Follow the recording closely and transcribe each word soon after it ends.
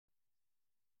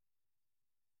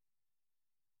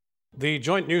The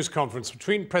joint news conference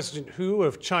between President Hu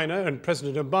of China and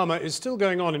President Obama is still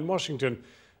going on in Washington,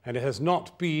 and it has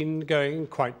not been going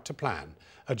quite to plan.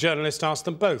 A journalist asked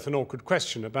them both an awkward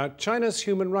question about China's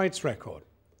human rights record.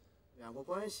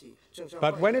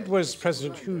 But when it was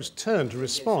President Hu's turn to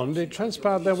respond, it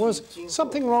transpired there was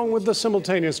something wrong with the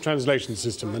simultaneous translation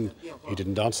system, and he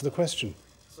didn't answer the question.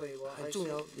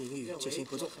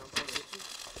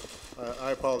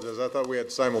 I apologize. I thought we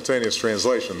had simultaneous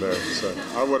translation there. So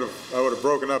I would have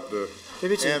broken up the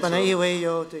answer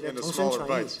into smaller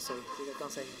bites.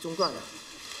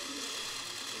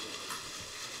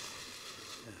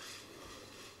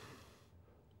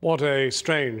 What a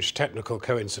strange technical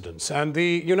coincidence. And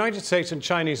the United States and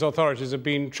Chinese authorities have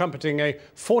been trumpeting a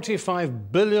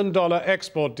 $45 billion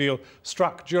export deal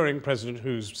struck during President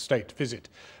Hu's state visit.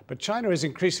 But China is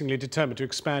increasingly determined to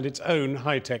expand its own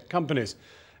high-tech companies.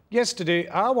 Yesterday,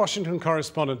 our Washington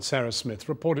correspondent Sarah Smith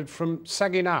reported from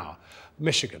Saginaw,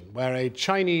 Michigan, where a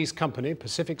Chinese company,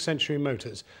 Pacific Century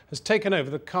Motors, has taken over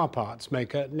the car parts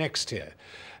maker Nexteer.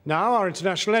 Now our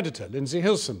international editor, Lindsey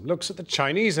Hilsum, looks at the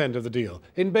Chinese end of the deal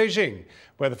in Beijing,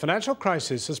 where the financial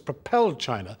crisis has propelled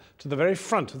China to the very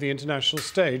front of the international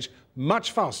stage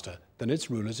much faster than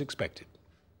its rulers expected.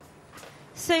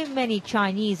 So many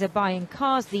Chinese are buying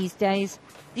cars these days,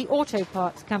 the auto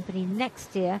parts company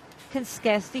Nexteer can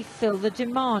scarcely fill the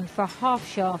demand for half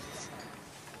shafts.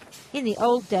 In the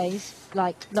old days,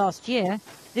 like last year,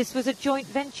 this was a joint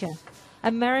venture,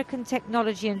 American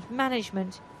technology and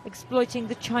management exploiting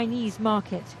the Chinese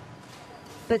market.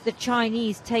 But the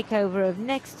Chinese takeover of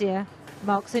Nexteer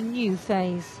marks a new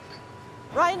phase.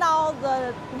 Right now,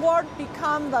 the world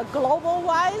become the global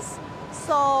wise,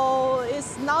 so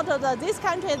it's not this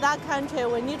country, that country,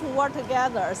 we need to work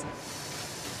together.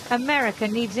 America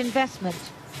needs investment.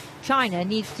 China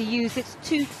needs to use its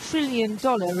 $2 trillion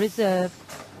reserve.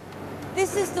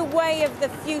 This is the way of the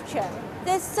future.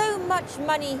 There's so much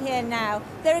money here now.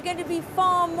 There are going to be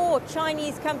far more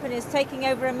Chinese companies taking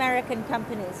over American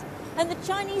companies. And the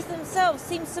Chinese themselves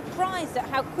seem surprised at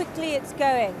how quickly it's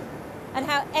going and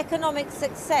how economic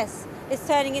success is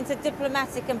turning into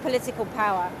diplomatic and political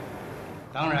power.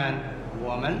 当然，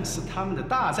我们是他们的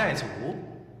大债主。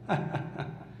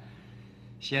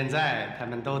现在他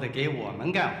们都得给我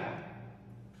们干活。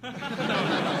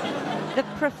 The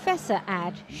Professor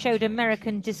ad showed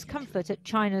American discomfort at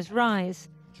China's rise.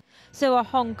 So a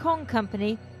Hong Kong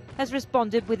company has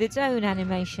responded with its own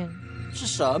animation. 是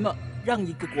什么让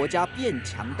一个国家变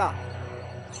强大？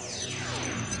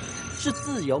是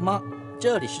自由吗？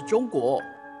这里是中国，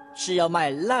是要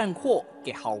卖烂货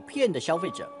给好骗的消费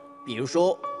者，比如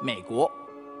说美国。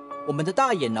我们的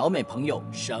大眼老美朋友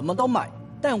什么都买。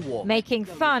 Making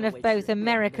fun of both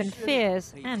American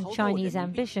fears and Chinese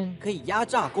ambition.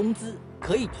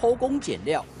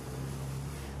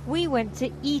 We went to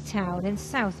E-Town in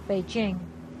South Beijing.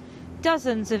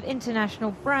 Dozens of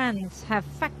international brands have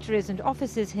factories and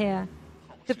offices here.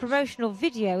 The promotional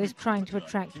video is trying to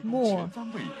attract more.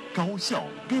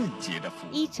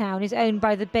 E-Town is owned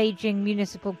by the Beijing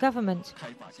municipal government.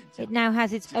 It now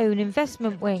has its own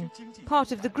investment wing,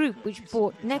 part of the group which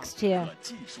bought Nexteer.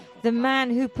 The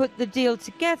man who put the deal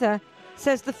together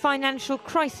says the financial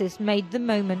crisis made the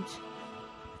moment.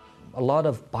 A lot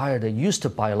of buyers that used to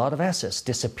buy a lot of assets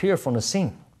disappear from the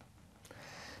scene.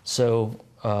 So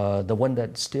the one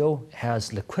that still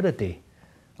has liquidity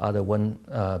are the one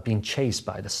being chased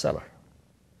by the seller.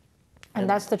 And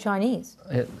that's the Chinese?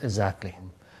 Exactly.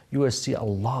 You will see a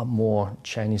lot more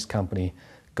Chinese company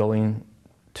going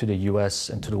to the US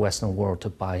and to the Western world to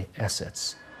buy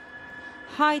assets.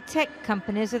 High-tech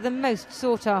companies are the most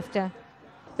sought after,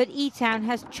 but E-Town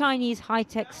has Chinese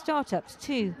high-tech startups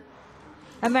too.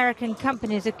 American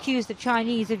companies accuse the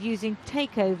Chinese of using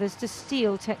takeovers to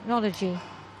steal technology.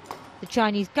 The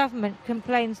Chinese government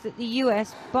complains that the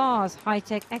US bars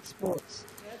high-tech exports.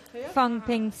 Feng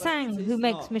Ping Sang, who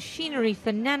makes machinery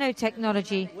for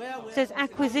nanotechnology, says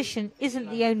acquisition isn't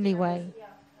the only way.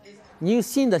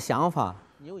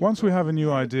 Once we have a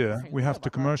new idea, we have to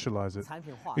commercialize it.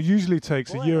 It usually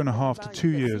takes 1.5 to 2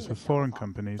 years for foreign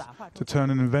companies to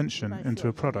turn an invention into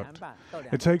a product.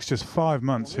 It takes just 5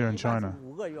 months here in China.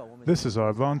 This is our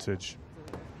advantage.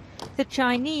 The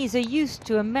Chinese are used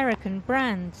to American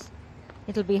brands.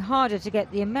 It'll be harder to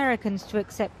get the Americans to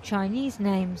accept Chinese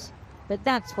names, but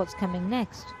that's what's coming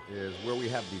next.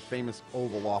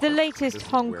 The latest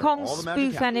Hong Kong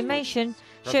spoof animation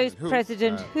shows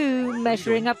President Hu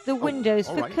measuring up the windows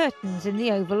for curtains in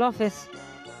the Oval Office.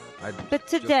 But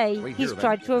today he's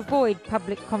tried to avoid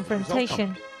public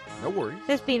confrontation.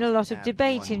 There's been a lot of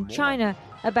debate in China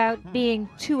about being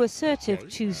too assertive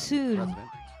too soon.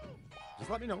 Just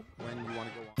let me know when you want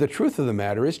to go on. The truth of the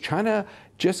matter is China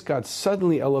just got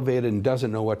suddenly elevated and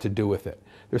doesn't know what to do with it.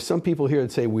 There's some people here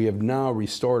that say we have now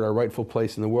restored our rightful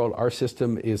place in the world. Our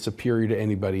system is superior to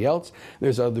anybody else.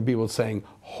 There's other people saying,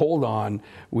 hold on,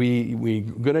 we're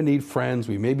going to need friends.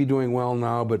 We may be doing well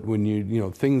now, but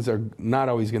when things are not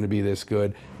always going to be this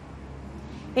good.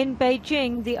 In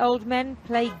Beijing, the old men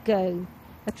play Go,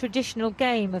 a traditional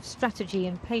game of strategy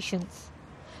and patience.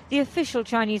 The official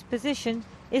Chinese position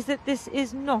is that this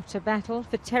is not a battle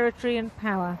for territory and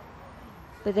power.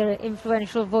 But there are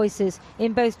influential voices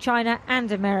in both China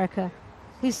and America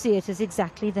who see it as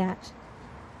exactly that.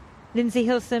 Lindsey,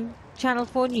 Hilsum, Channel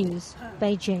 4 News,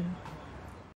 Beijing.